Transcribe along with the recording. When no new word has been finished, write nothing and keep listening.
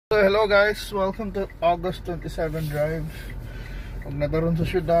Hello guys, welcome to August 27 Drive. Huwag na daron sa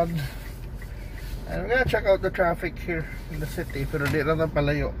syudad. And we're gonna check out the traffic here in the city. Pero di na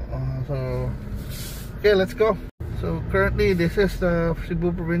palayo. Okay, let's go. So currently this is the Cebu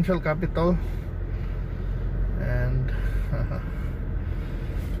provincial capital. And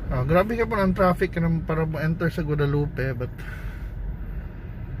grabe ka po ng traffic para enter sa Guadalupe. But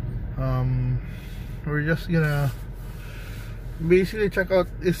we're just gonna basically check out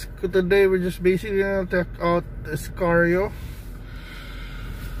today. We're just basically gonna check out Escario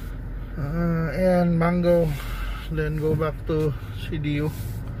and Mango, then go back to CDU.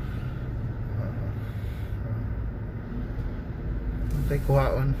 Take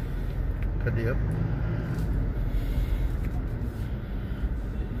kuhaon kadiyot.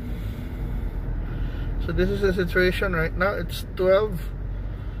 So this is the situation right now. It's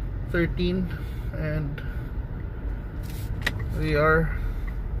 12:13 and we're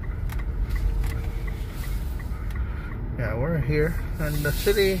here and the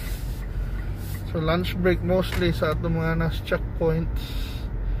city. So lunch break mostly sa atong mga nas checkpoints.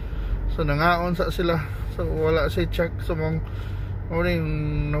 So nangaon sa sila. So wala si check. So mong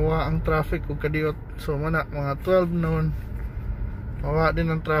nawa ang traffic ug kadiyot. So mga 12 noon mawa din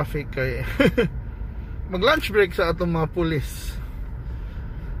ang traffic kay mag lunch break sa atong mga pulis.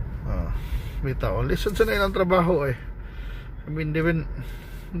 Bitaw listen sa nilang trabaho eh. I mean,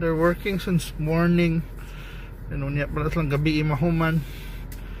 they're working since morning. And unya pala lang gabi mahuman.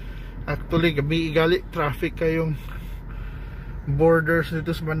 Actually, gabi gali traffic kayong borders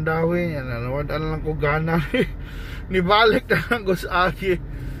dito sa Mandawi. Yan, wala lang ko gana. Nibalik na lang ko sa agi.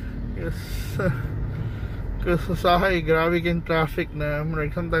 Yes. Kasi sahay, grabe kayong traffic na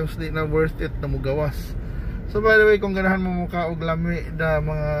sometimes di na worth it na mugawas. So by the way, kung ganahan mo mukha og lami da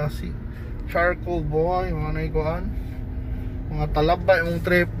mga charcoal boy, mga naikuan, mga talabay mong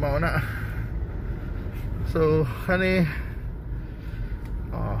trip mauna. So hani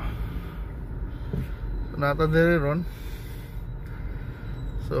nata diri ron.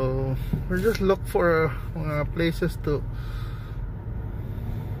 So we just look for mga places to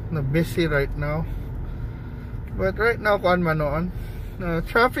na busy right now. But right now kuan man noon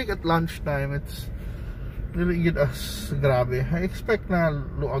traffic at lunchtime, it's really good as grabe. I expect na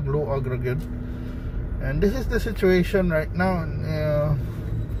luag-luag ra gyud. And this is the situation right now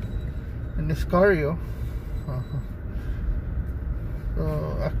in Escario. So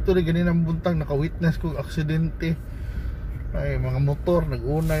actually ganinang buntang naka-witness kong aksidente. Ay mga motor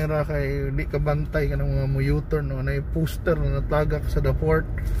nag-unay ra kay di ka bantay kanang mga mu-U-turn no na poster na natagak sa the port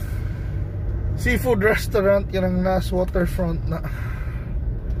seafood restaurant kanang nas waterfront na.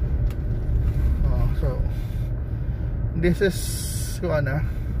 So this is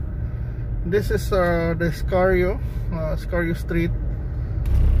this is the Escario Street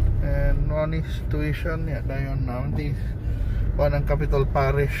and one situation dayon na di ang Capital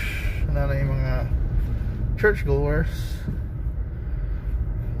Parish na yung mga churchgoers.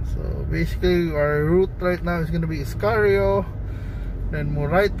 So basically our route right now is going to be Escario, then mo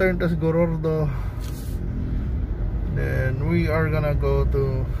right turn to Gorordo, then we are gonna go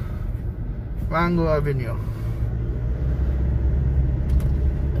to Mango Avenue.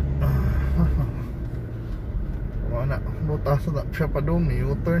 Wala, butas na siya pa doon, may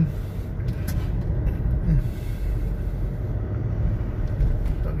U-turn.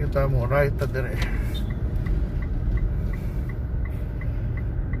 So kita mo right at dire.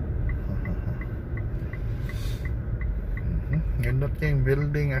 Ganda kayong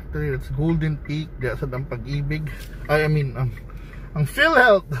building. Actually it's Golden Peak diya sa dang Pag-ibig. I mean ang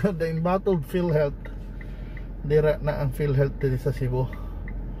PhilHealth, the embattled PhilHealth. Dira na ang PhilHealth dito sa Cebu.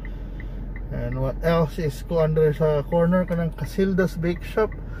 And what else is ko under sa corner kanang Casilda's Bake Shop.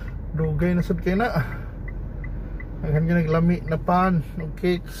 Dugay na sad kay na. Ang naglami na pan, ng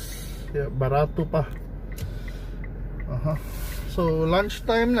cakes, barato pa. So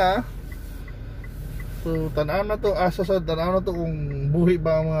lunchtime na. So tanaw na to, tanaw na to kung buhi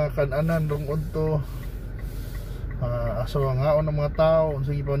ba ang mga kananan rong udto. So ang ngaon ng mga tao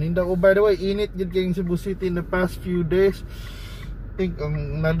sige pa ninda. Oh by the way, init gid kay Cebu City in the past few days. I think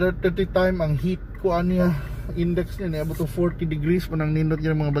ang another 30 time ang heat ko aniya index niya abot to 40 degrees panang nindot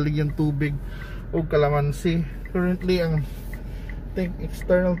yung mga baligyang tubig o kalamansi. Currently ang I think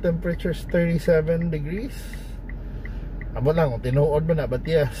external temperature is 37 degrees. Abot lang kung tinuod ba na, but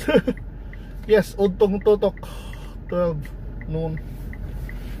yes. Yes, untong tutok 12 noon.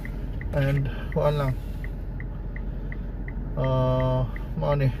 And kuan lang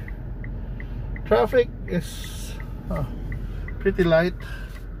money. Traffic is pretty light.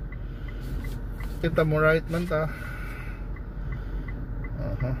 Kita mo right man ta.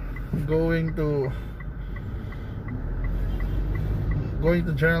 Going to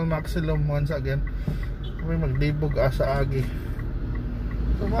General Maxilom once again. May magdibog asa agi.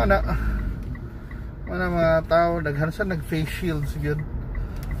 So mana mga tao daghan sa nag face shields gyud.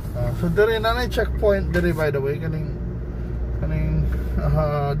 So diri na checkpoint diri, by the way, kaning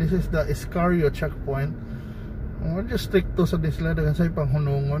this is the Escario checkpoint. Medyo stricto sa disla, daghan sa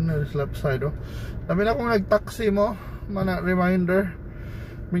panghunungon na left side. Sabi na kung nag-taxi mo, mana reminder,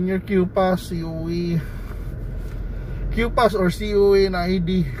 bring your QPass, QPass or COE na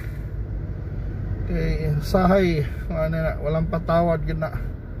ID. Okay, sahay, walang patawad yun na.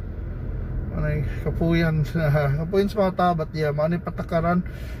 Kapuyan sa mga tabat, yeah, manay patakaran.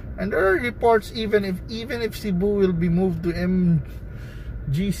 And there are reports even if Cebu will be moved to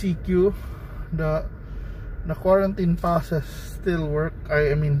GCQ, the quarantine passes still work.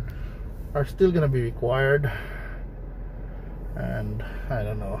 I mean are still gonna be required, and I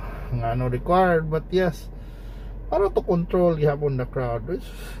don't know ano required, but yes, para to control gihapon the crowd, which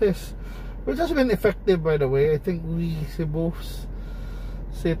has been effective, by the way. I think Cebu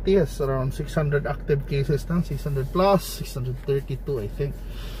City has around 600 active cases now, 600 plus 632 I think.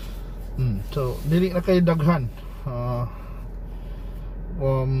 So dili na kay daghan.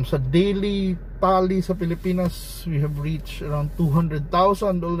 Sa daily tally sa Pilipinas, we have reached around 200,000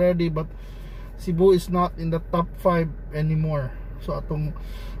 already, but Cebu is not in the top 5 anymore. So atong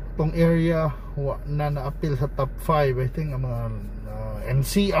area na na-appeal sa top 5. I think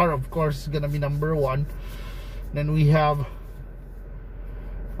NCR of course is gonna be number 1. Then we have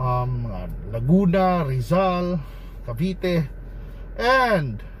Laguna, Rizal, Cavite,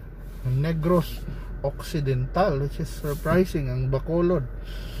 and Negros Occidental, which is surprising. Ang Bacolod,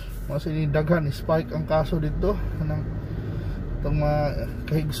 mas inidaghan, spike ang kaso dito. Itong mga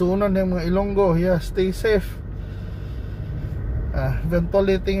kahigsunan ng mga Ilonggo. Yeah, stay safe.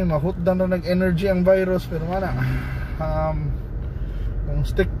 Eventually tingin mahutdan na nag-energy ang virus, pero mana kung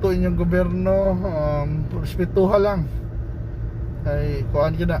stricto inyong gobyerno, respetuha lang ay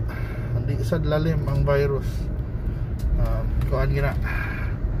kuan gina, hindi sad lalim ang virus. Kuan gina,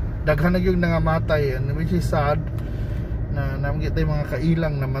 daghan na yung nangamatay, and which is sad na namagit tayo mga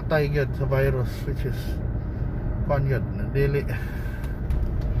kailang namatay gyud sa virus, which is kuan gyud,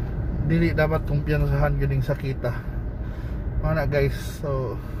 dili dapat kumpiyansahan gyud ning sakita mana guys.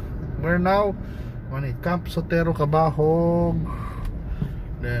 So we're now Camp Sotero Cabahog,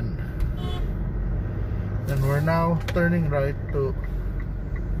 then we're now turning right to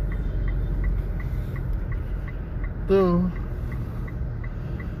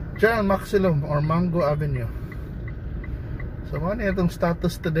General Maxilom or Mango Avenue. So ano itong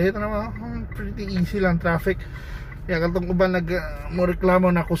status today? Ito naman, pretty easy lang traffic. Kaya katong uban mo reklamo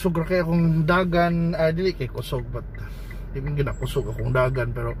na kusog ra kay akong dagan, dili kay kusog, but di man ginakusog akong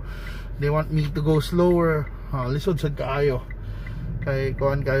dagan, pero they want me to go slower. Lisod sad kaayo kay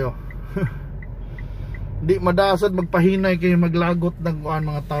kuan kayo. Di madasad magpahinay kay maglagot ng kuan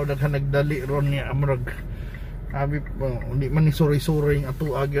mga tao daghan nagdali ron niya amrag. Abi di man ni suri-suri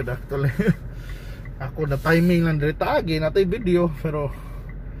ato agad actually. Ako na timing lang diri taagi natay video, pero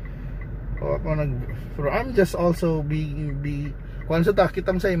I'm just also being kuan sa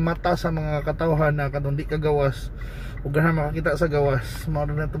takitam sa mata sa mga katawhan na kadon di kagawas ug ganahan makakita sa gawas, mao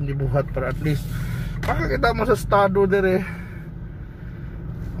na itong gibuhat para at least makakita mo sa estado dire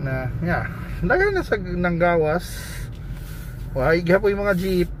na yeah, daghan na sa nang gawas. Why gapoy mga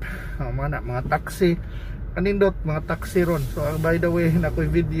jeep, mga taxi kanindot, mga taxi ron. So by the way, nakoy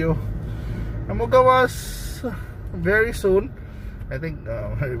video na mo gawas very soon, I think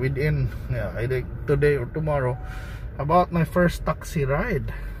within I think today or tomorrow, about my first taxi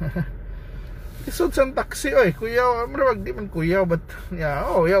ride. Isod sa taxi oy kuya, marag di man kuya, but yeah,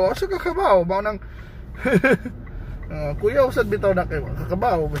 wasa ka kabaw mao nang kuya usad bitaw na kay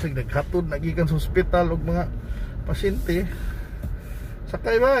kakabaw basig naghatod nagikan sa ospital og mga pasyente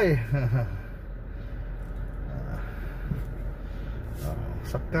sakay bay.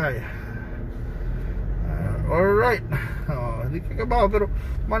 Sakay. Alright. Di kakabaw, pero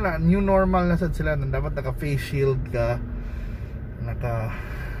mana new normal na sad sila, dapat naka face shield ka, naka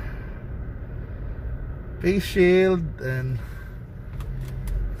face shield, and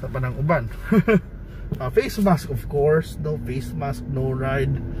sa panang uban face mask of course, no face mask no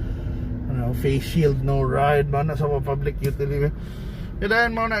ride, face shield no ride mana sa public utility.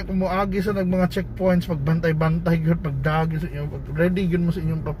 Kailangan mo na kung muagi sa mga checkpoints, magbantay-bantay yun, pagdagi sa inyo, ready yun mo sa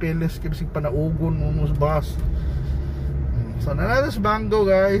inyong papeles kasi panaugon mo sa bus. So nanalas Mango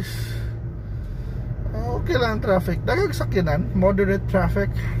guys, okay lang traffic, dagang sakyanan, moderate traffic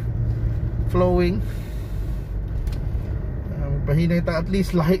flowing. pahinay ta at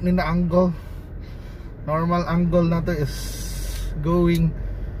least lahi ni na angle. Normal angle na to is going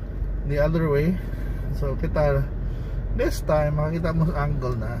the other way. So kita this time makita mo sa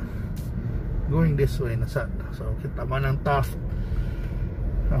angle na going this way na sad. So kita man ang tough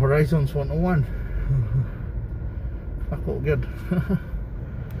Horizons 101. Ako good.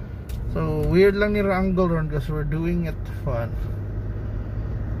 So weird lang ni angle ron because we're doing it fun.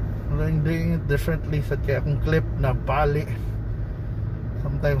 We're doing it differently sa kaya akong clip na bali.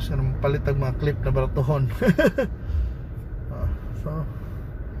 Sometimes yung palit ang mga clip na baratuhon. So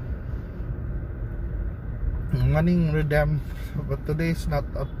nganing redem, but today's not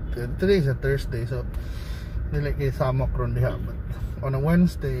up. Today's a Thursday, so dili kay samok ron diha, but on a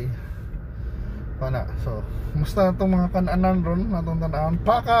Wednesday wala. So musta itong mga kananan ron natong tanaan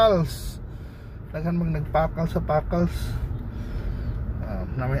pakals, daghan mag nagpakal sa pakals.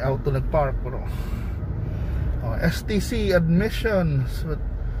 Na may auto nagpark pero STC admissions, but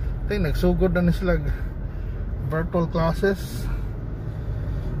I think nagsugod na sila virtual classes.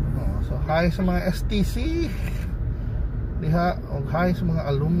 So hi sa mga STC diha, o hi sa mga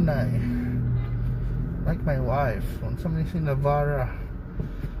alumni like my wife on somebody si Navarra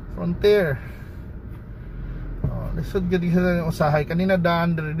Frontier. This would get usahay kanina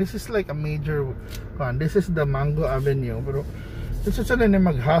daan. This is like a major one. This is the Mango Avenue, pero this is na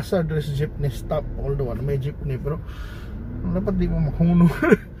mag-hazard. There's jeepney stop, although may jeepney, pero dapat di mo makuno.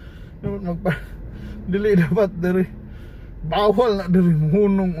 Dapat dili dapat diri bawal na diri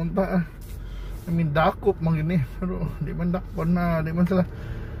hunong unta. I mean dakop man gini, pero di man dakpon na, di man sila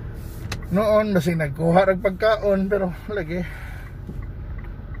noon basi nagkuha rag pagkaon, pero lagi.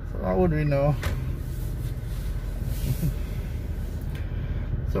 So how would we know?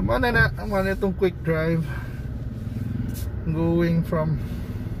 So mana itong quick drive going from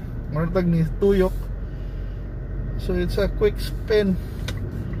Martag ni Tuyok. So it's a quick spin.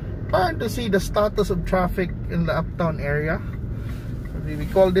 Trying to see the status of traffic in the uptown area. So we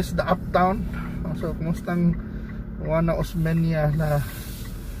call this the uptown. So kumustang Juan Osmeña na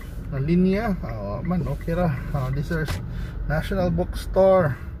linya. Man okay ra. This is National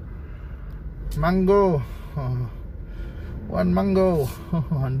Bookstore, Mango, One Mango,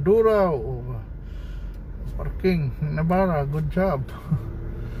 Handurao, parking Nabara, good job.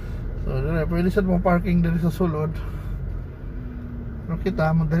 So pwede sad mo parking diri sa sulod. Pero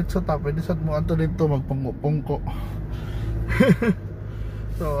kita mo diri sa top, pwede sad mo ato dito magpungko-pungko.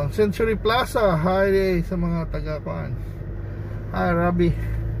 So ang Century Plaza, hi sa mga taga-kuan. Hi Rabi.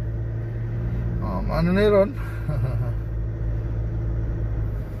 Ano na ron?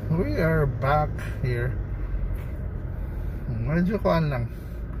 We are back here. Medyo kuan lang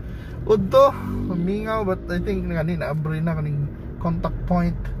udto, mingaw, but I think kanina abri na kaning contact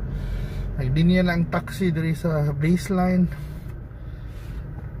point. Ay di niya lang taxi diri sa baseline.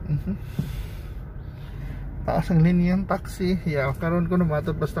 Taas ang linyang taxi. Yeah, karon ko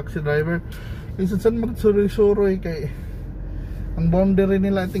namatod pas taxi driver. Isang saan magsuroy-suroy kay ang boundary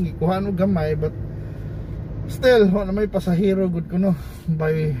nila I think ikuha no gamay, but still wala may pasahero good ko no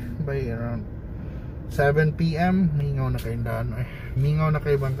by around 7 PM mingaw na kay daan mingaw na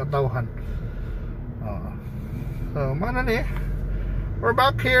kay bang katawhan. So mana ni we're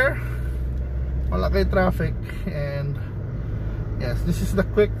back here, wala kay traffic, and yes, this is the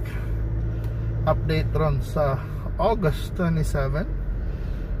quick update ron sa August 27.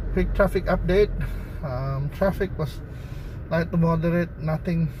 Quick traffic update. Traffic was light to moderate,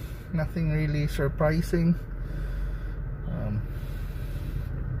 nothing really surprising.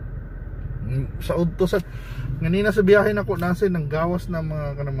 Sa udto sa ganina sa biyahe nako nasa nang gawas na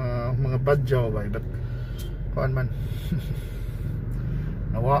mga badyaw ba, but kuan man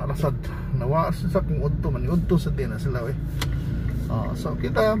nawa sa kung udto sa din na sila so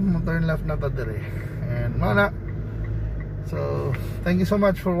kita turn left na ta dire and mana. So thank you so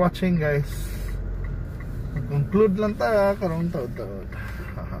much for watching guys. Conclude lang ta karon to.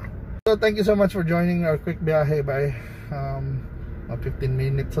 So thank you so much for joining our quick biyahe by 15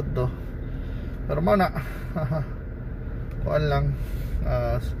 minutes to. Pero mana kuan lang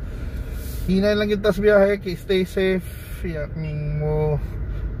hinay lang kita sa biyahe, stay safe. Kung mo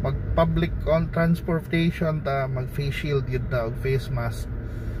mag public on transportation ta, mag face shield yun ta, face mask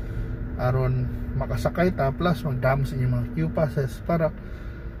aron makasakay ta, plus magdam sa inyong mga queue passes para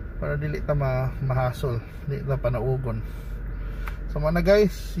dili ta mahasol, dili ta panaugon. So mana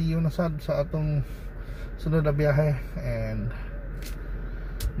guys, see you na sa atong sunod na biyahe, and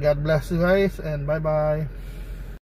God bless you guys, and bye bye.